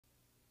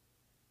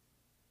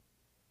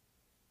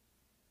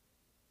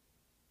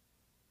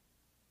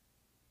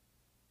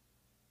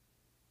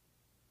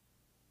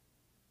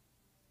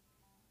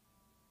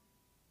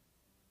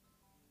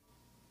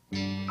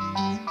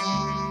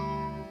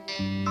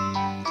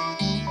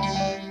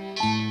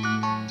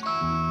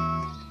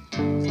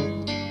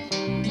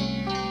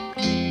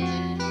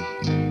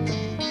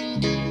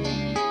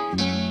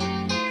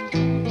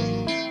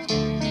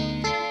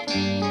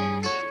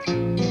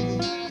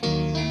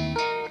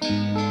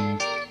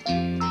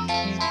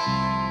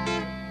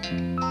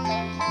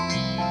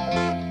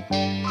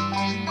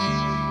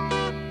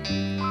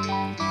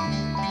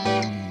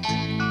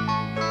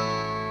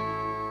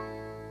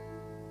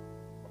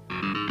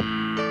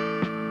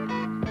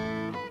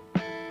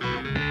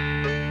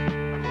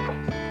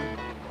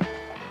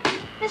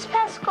Miss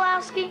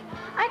Pavlovsky,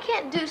 I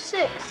can't do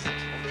sixths.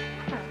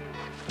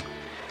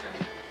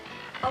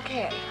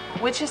 Okay,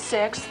 which is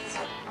sixths?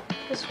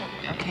 This one.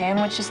 Okay,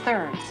 and which is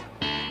thirds?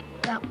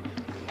 That one.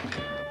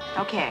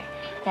 Okay,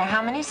 now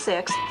how many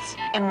sixths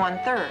in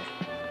 1/3?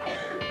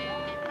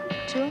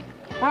 2.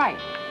 Right.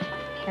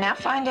 Now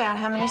find out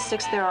how many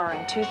sixths there are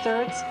in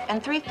 2/3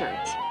 and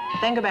 3/3.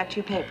 Then go back to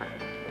your paper.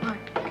 Right,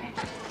 okay.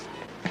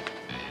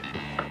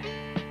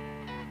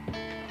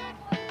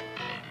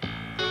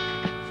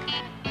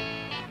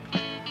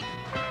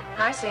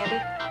 Hi, Sandy.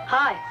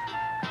 Hi.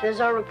 There's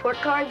our report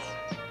cards.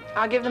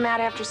 I'll give them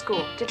out after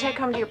school to take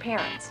home to your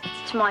parents.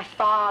 It's to my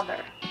father.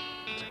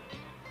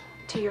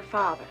 To your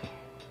father.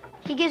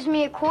 He gives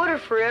me a quarter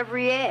for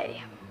every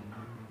A.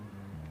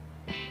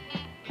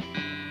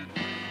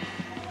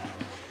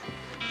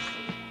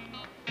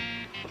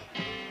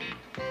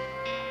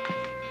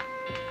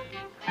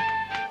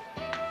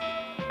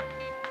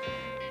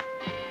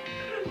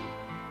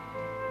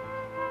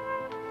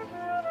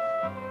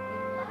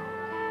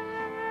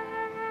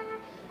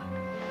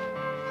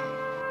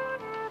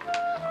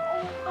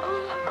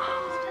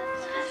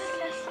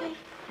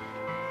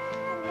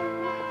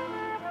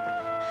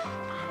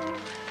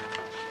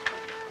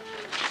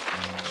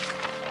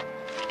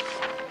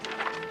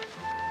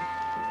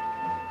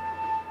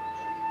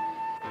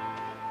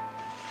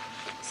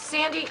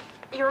 Sandy,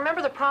 you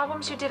remember the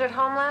problems you did at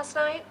home last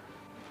night?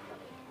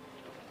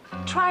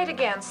 Try it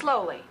again,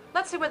 slowly.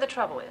 Let's see where the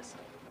trouble is.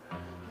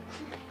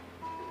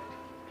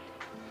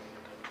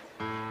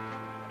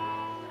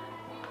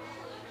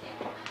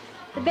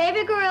 The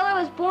baby gorilla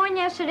was born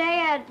yesterday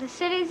at the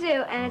city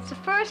zoo, and it's the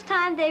first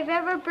time they've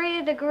ever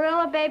breeded a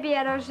gorilla baby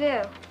at our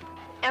zoo.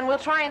 And we'll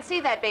try and see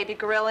that baby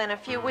gorilla in a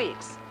few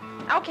weeks.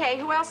 Okay,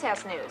 who else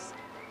has news?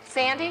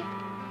 Sandy?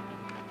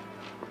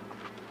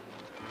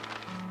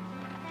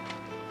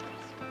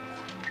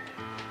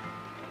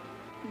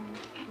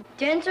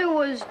 Denver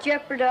was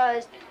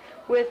jeopardized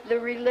with the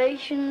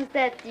relations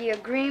that the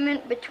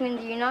agreement between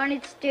the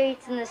United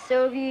States and the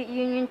Soviet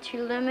Union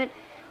to limit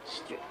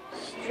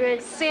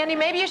Sandy,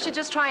 maybe you should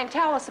just try and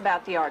tell us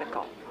about the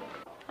article.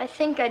 I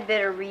think I'd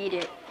better read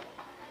it.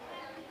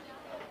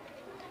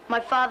 My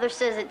father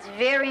says it's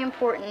very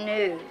important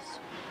news.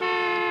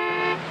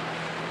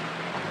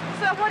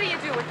 So what do you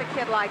do with a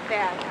kid like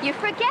that? You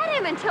forget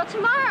him until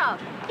tomorrow.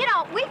 You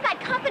know, we've got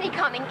company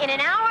coming in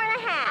an hour and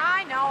a half.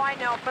 I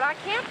know, but I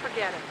can't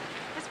forget him.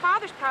 His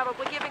father's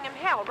probably giving him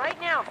hell right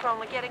now for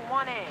only getting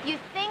 1 A. You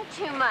think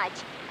too much.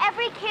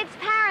 Every kid's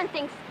parent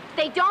thinks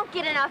they don't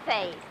get enough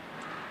A's.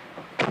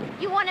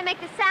 You want to make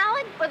the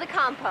salad or the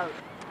compote?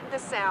 The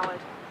salad.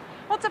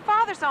 Well, it's the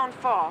father's own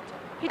fault.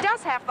 He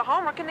does half the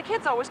homework and the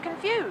kid's always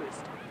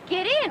confused.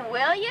 Get in,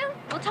 will you?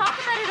 We'll talk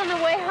about it on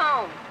the way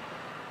home.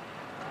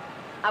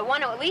 I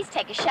want to at least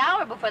take a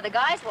shower before the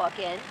guys walk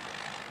in.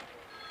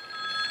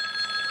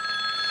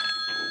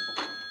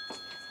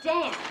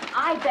 Dan,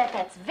 I bet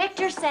that's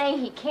Victor saying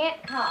he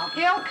can't come.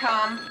 He'll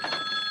come.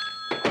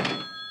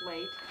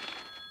 Late.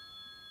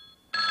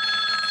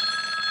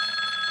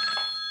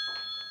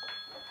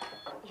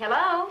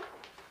 Hello?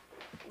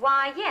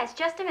 Why, yes,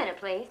 just a minute,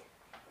 please.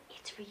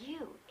 It's for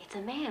you. It's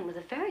a man with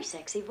a very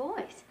sexy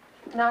voice.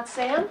 Not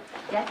Sam?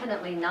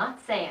 Definitely not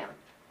Sam.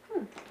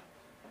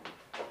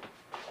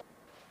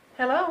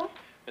 Hello?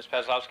 Miss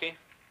Pavlovsky?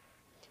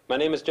 My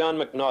name is John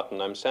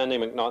McNaughton. I'm Sandy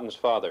McNaughton's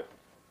father.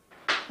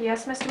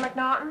 Yes, Mr.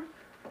 McNaughton?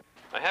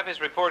 I have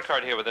his report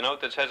card here with a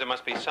note that says it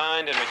must be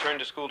signed and returned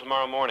to school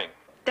tomorrow morning.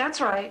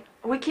 That's right.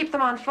 We keep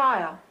them on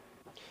file.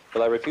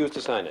 Well, I refuse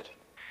to sign it.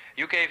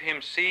 You gave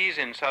him C's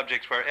in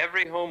subjects where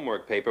every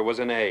homework paper was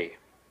an A.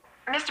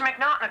 Mr.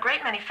 McNaughton, a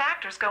great many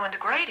factors go into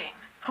grading.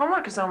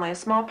 Homework is only a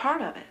small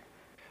part of it.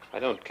 I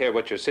don't care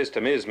what your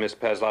system is, Miss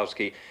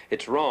Pavlovsky.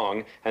 It's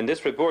wrong, and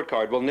this report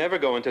card will never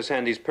go into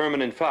Sandy's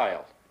permanent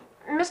file.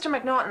 Mr.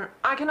 McNaughton,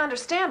 I can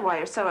understand why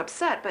you're so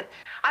upset, but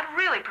I'd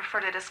really prefer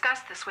to discuss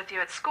this with you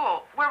at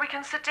school, where we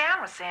can sit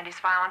down with Sandy's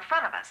file in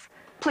front of us.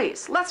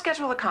 Please, let's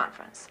schedule a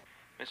conference.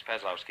 Miss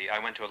Pavlovsky, I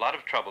went to a lot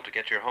of trouble to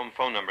get your home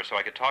phone number so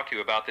I could talk to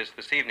you about this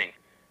evening.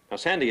 Now,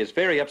 Sandy is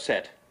very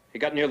upset. He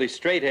got nearly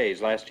straight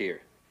A's last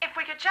year. If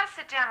we could just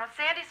sit down with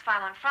Sandy's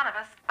file in front of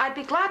us, I'd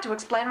be glad to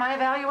explain my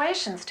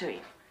evaluations to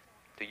you.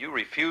 Do you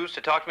refuse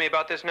to talk to me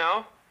about this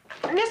now?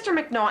 Mr.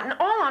 McNaughton,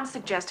 all I'm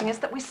suggesting is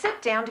that we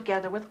sit down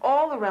together with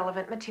all the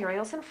relevant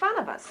materials in front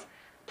of us.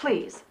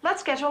 Please,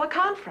 let's schedule a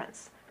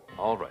conference.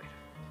 All right.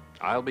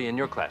 I'll be in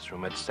your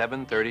classroom at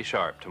 7:30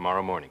 sharp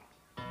tomorrow morning.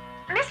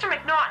 Mr.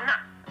 McNaughton,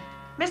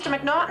 Mr.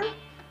 McNaughton?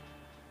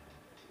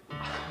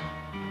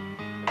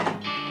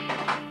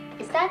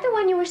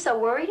 one you were so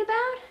worried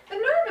about? The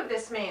nerve of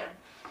this man.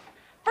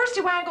 First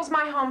he wangles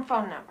my home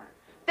phone number.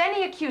 Then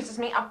he accuses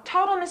me of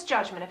total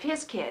misjudgment of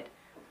his kid.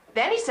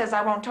 Then he says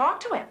I won't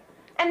talk to him.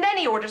 And then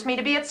he orders me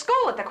to be at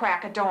school at the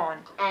crack of dawn.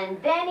 And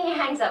then he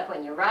hangs up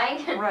on you,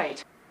 right?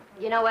 Right.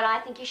 You know what I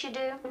think you should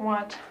do?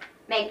 What?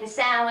 Make the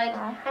salad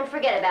and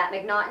forget about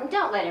McNaughton.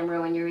 Don't let him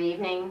ruin your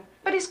evening.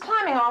 But he's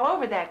climbing all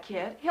over that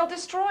kid. He'll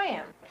destroy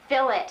him.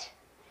 Fill it.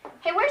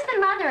 Hey, where's the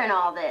mother in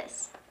all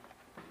this?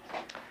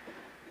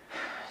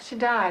 She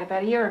died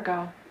about a year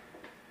ago.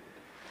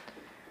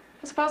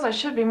 I suppose I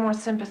should be more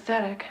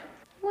sympathetic.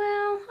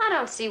 Well, I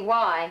don't see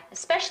why,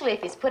 especially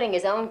if he's putting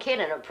his own kid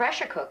in a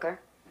pressure cooker.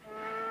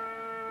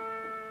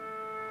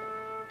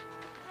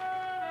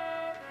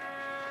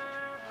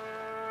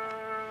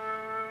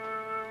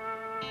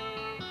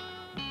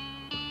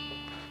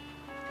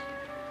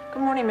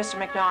 Good morning, Mr.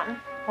 McNaughton.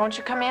 Won't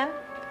you come in?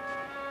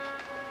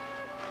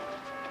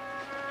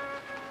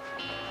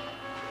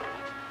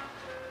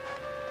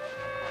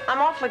 I'm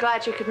awfully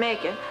glad you could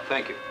make it.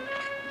 Thank you.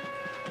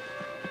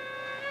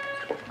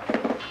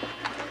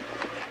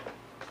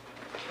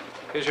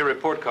 Here's your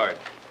report card.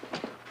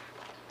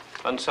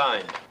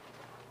 Unsigned.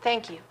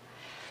 Thank you.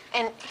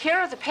 And here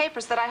are the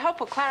papers that I hope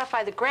will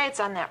clarify the grades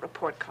on that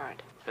report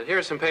card. And here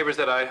are some papers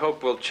that I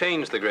hope will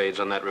change the grades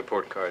on that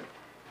report card.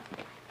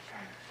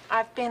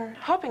 I've been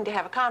hoping to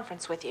have a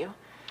conference with you.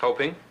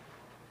 Hoping?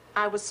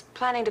 I was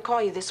planning to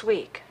call you this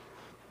week.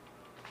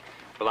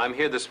 Well, I'm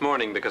here this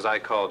morning because I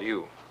called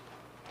you.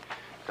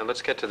 Now,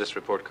 let's get to this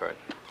report card.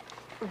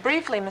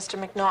 Briefly, Mr.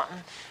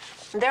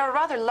 McNaughton, there are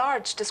rather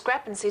large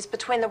discrepancies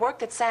between the work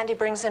that Sandy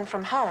brings in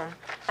from home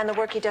and the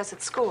work he does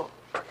at school.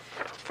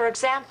 For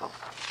example,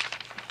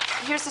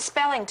 here's a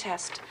spelling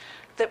test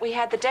that we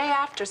had the day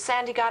after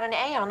Sandy got an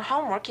A on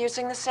homework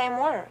using the same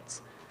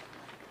words.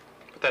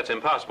 But that's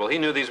impossible. He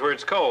knew these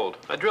words cold.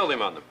 I drilled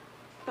him on them.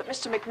 But,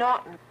 Mr.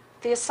 McNaughton,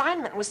 the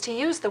assignment was to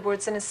use the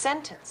words in a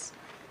sentence,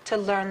 to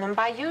learn them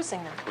by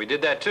using them. We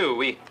did that,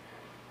 too.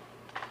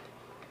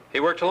 He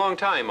worked a long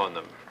time on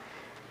them.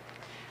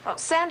 Well,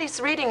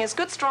 Sandy's reading is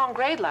good, strong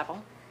grade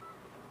level.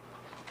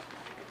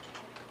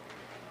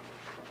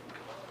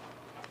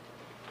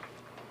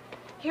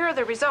 Here are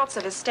the results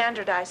of his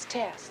standardized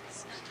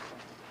tests.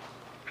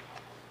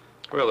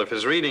 Well, if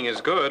his reading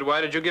is good, why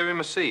did you give him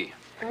a C?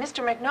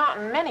 Mr.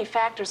 McNaughton, many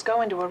factors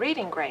go into a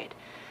reading grade,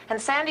 and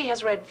Sandy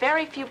has read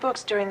very few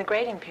books during the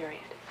grading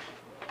period.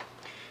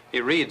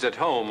 He reads at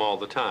home all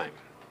the time.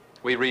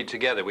 We read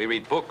together. We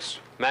read books,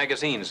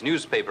 magazines,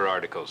 newspaper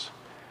articles.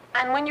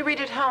 And when you read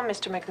at home,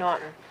 Mr.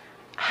 McNaughton,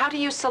 how do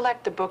you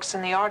select the books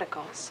and the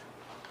articles?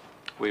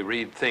 We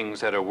read things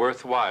that are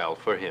worthwhile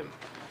for him.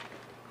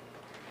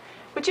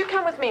 Would you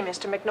come with me,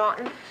 Mr.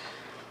 McNaughton?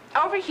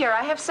 Over here,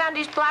 I have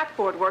Sandy's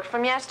blackboard work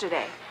from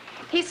yesterday.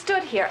 He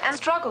stood here and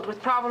struggled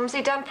with problems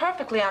he'd done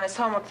perfectly on his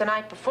homework the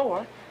night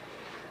before.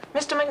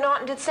 Mr.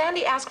 McNaughton, did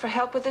Sandy ask for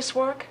help with this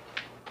work?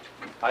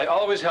 I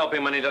always help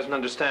him when he doesn't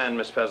understand,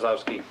 Miss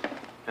Pavlovsky.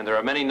 And there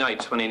are many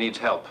nights when he needs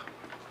help.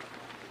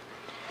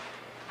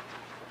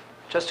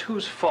 Just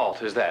whose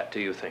fault is that, do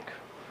you think?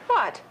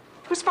 What?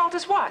 Whose fault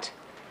is what?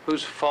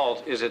 Whose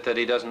fault is it that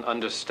he doesn't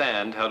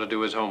understand how to do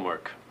his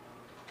homework?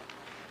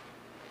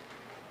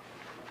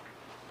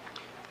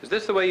 Is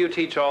this the way you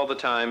teach all the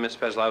time, Miss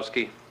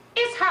Pavlovsky?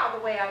 Is how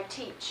the way I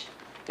teach.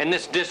 In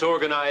this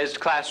disorganized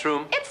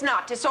classroom? It's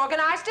not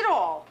disorganized at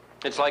all.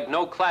 It's like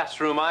no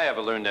classroom I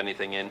ever learned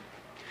anything in,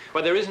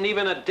 where there isn't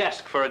even a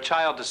desk for a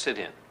child to sit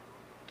in.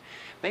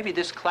 Maybe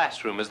this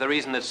classroom is the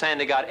reason that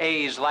Sandy got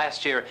A's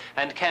last year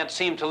and can't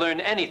seem to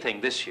learn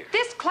anything this year.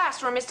 This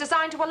classroom is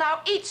designed to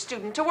allow each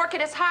student to work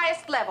at his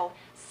highest level,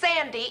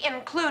 Sandy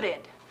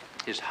included.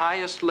 His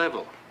highest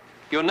level?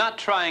 You're not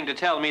trying to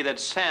tell me that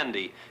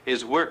Sandy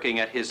is working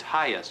at his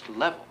highest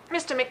level.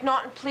 Mr.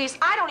 McNaughton, please,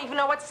 I don't even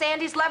know what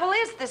Sandy's level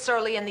is this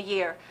early in the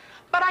year.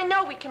 But I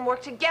know we can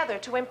work together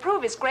to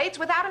improve his grades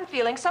without him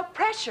feeling so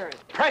pressured.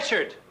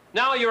 Pressured?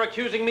 Now you're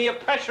accusing me of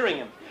pressuring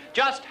him.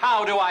 Just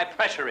how do I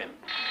pressure him?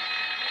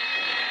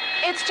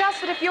 It's just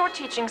that if you're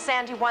teaching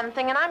Sandy one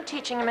thing and I'm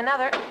teaching him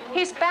another,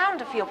 he's bound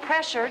to feel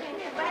pressured.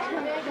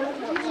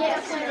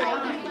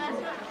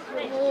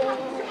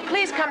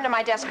 Please come to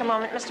my desk a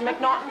moment, Mr.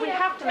 McNaughton. We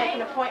have to make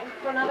an appointment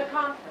for another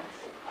conference.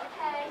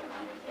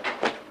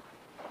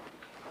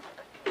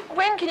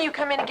 When can you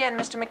come in again,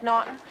 Mr.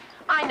 McNaughton?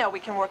 I know we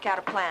can work out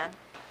a plan.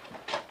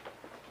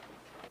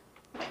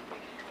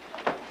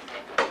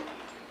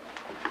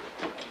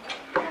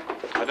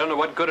 I don't know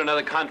what good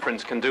another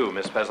conference can do,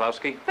 Miss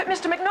Pavlovsky. But,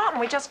 Mr. McNaughton,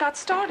 we just got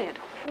started.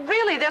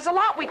 Really, there's a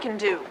lot we can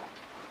do.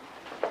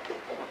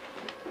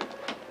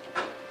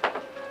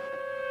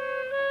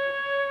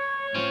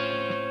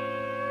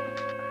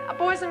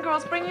 Boys and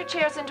girls, bring your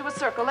chairs into a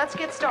circle. Let's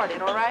get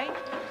started, all right?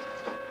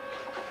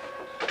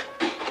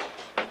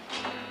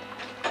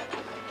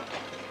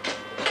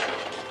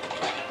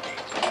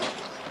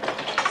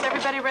 Has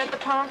everybody read the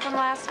poem from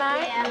last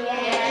night?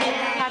 Yeah.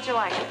 How'd you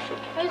like it?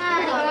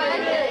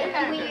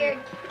 Weird.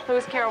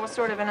 Lewis Carroll was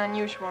sort of an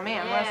unusual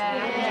man,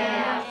 wasn't he?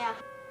 Yeah.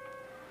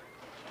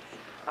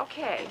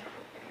 Okay.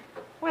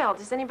 Well,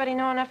 does anybody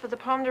know enough of the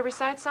poem to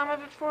recite some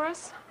of it for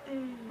us?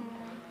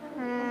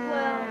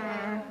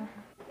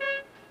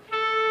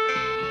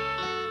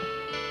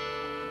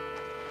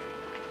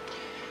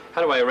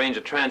 How do I arrange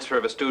a transfer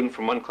of a student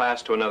from one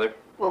class to another?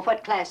 Well,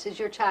 what class is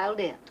your child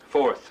in?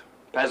 4th,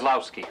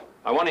 Pavlovsky.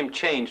 I want him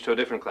changed to a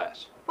different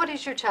class. What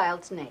is your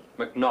child's name?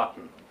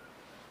 McNaughton.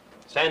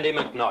 Sandy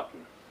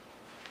McNaughton.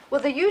 Well,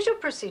 the usual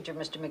procedure,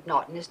 Mr.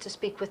 McNaughton, is to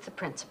speak with the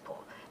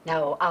principal.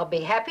 Now, I'll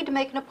be happy to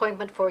make an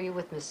appointment for you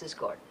with Mrs.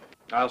 Gordon.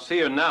 I'll see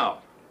her now.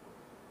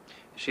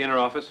 Is she in her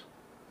office?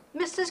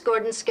 Mrs.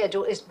 Gordon's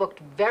schedule is booked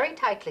very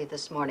tightly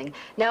this morning.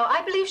 Now,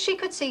 I believe she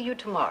could see you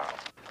tomorrow.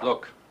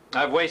 Look,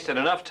 I've wasted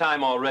enough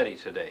time already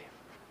today.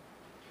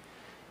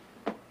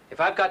 If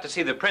I've got to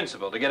see the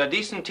principal to get a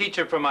decent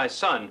teacher for my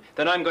son,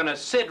 then I'm going to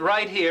sit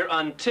right here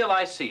until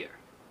I see her.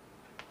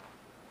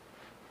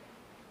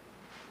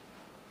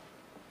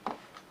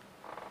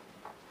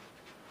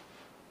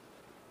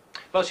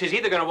 Well, she's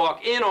either going to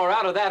walk in or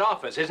out of that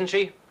office, isn't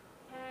she?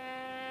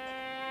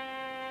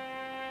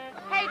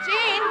 Hey,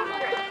 Jean!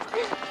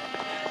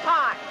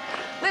 Hi.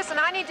 Listen,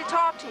 I need to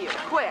talk to you,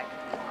 quick.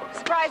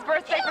 Surprise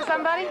birthday for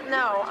somebody?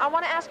 No, I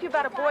want to ask you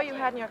about a boy you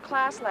had in your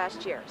class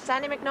last year,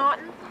 Sandy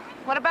McNaughton.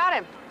 What about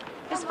him?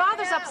 His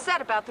father's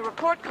upset about the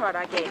report card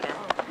I gave him.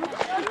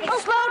 Oh,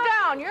 slow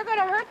down. You're going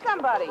to hurt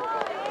somebody.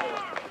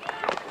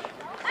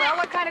 Well,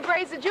 what kind of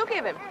grades did you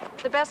give him?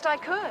 The best I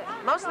could.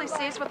 Mostly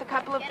C's with a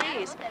couple of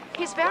B's.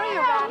 He's very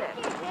erratic.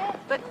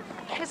 But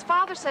his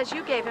father says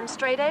you gave him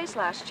straight A's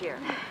last year.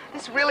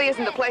 This really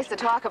isn't the place to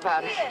talk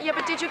about it. Yeah,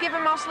 but did you give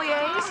him mostly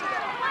A's?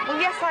 Well,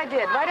 yes, I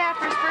did. Right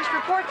after his first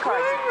report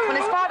card. When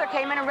his father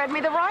came in and read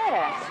me the riot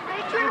act.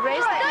 You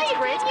raised the kid's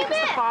grades because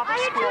the father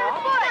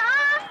squawked?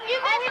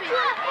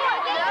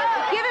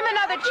 Give him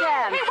another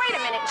chance. Hey, wait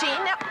a minute,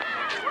 Jean. Now,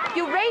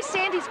 you raised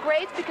Sandy's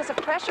grades because of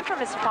pressure from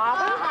his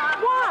father?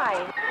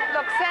 Why?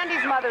 Look,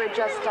 Sandy's mother had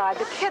just died.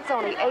 The kid's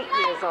only 8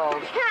 years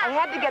old. I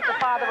had to get the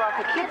father off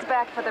the kid's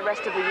back for the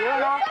rest of the year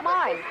and off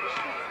mine.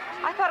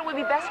 I thought it would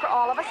be best for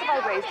all of us if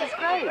I raised his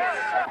grades.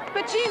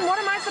 But, Jean, what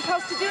am I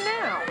supposed to do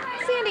now?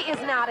 Sandy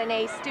is not an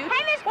A student.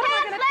 Hey, Miss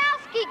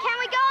Pavlovsky, can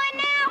we go in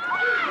now?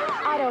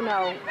 I don't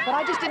know, but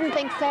I just didn't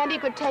think Sandy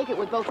could take it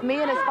with both me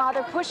and his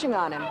father pushing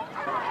on him.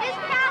 Miss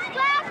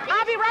Pavlovsky!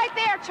 I'll be right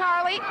there,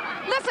 Charlie.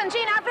 Listen,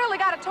 Jean, I've really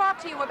got to talk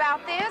to you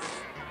about this.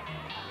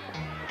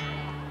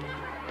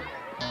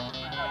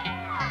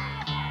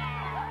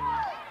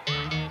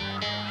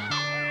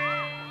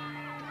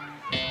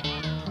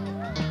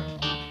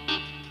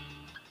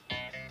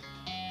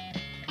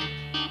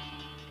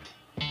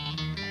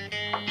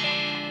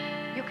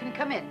 You can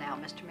come in now,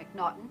 Mr.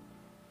 McNaughton.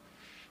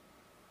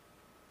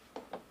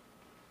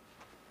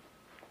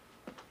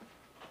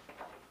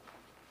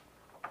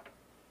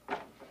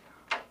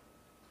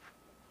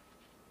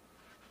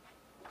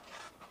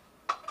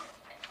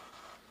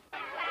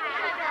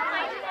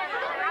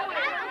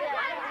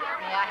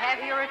 May I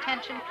have your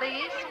attention,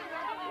 please?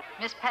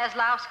 Miss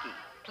Pavlovsky,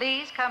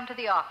 please come to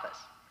the office.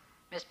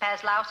 Miss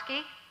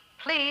Pavlovsky,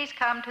 please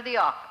come to the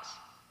office.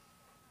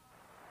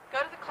 Go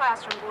to the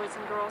classroom, boys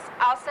and girls.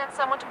 I'll send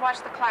someone to watch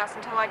the class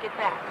until I get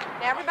back.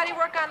 Now, everybody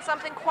work on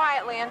something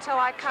quietly until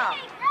I come.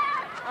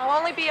 I'll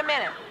only be a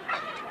minute.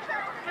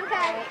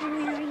 Okay.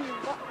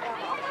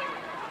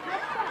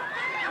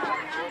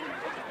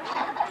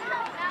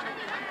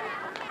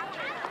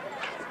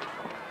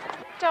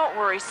 Don't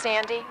worry,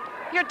 Sandy.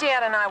 Your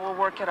dad and I will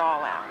work it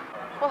all out.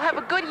 We'll have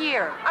a good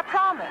year. I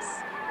promise.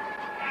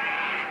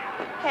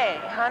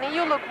 Hey, honey,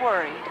 you look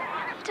worried.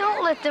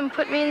 Don't let them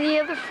put me in the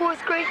other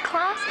 4th grade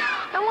class.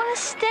 I want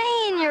to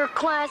stay in your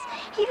class,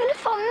 even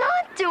if I'm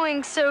not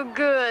doing so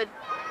good.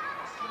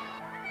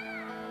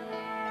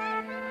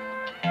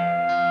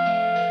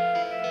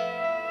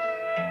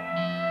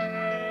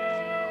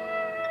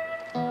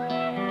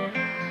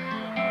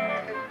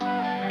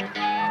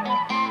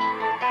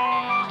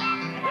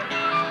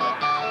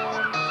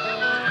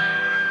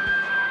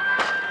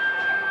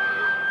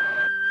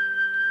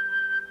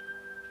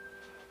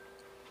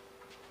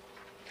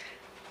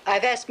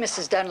 I've asked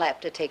Mrs.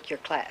 Dunlap to take your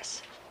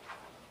class.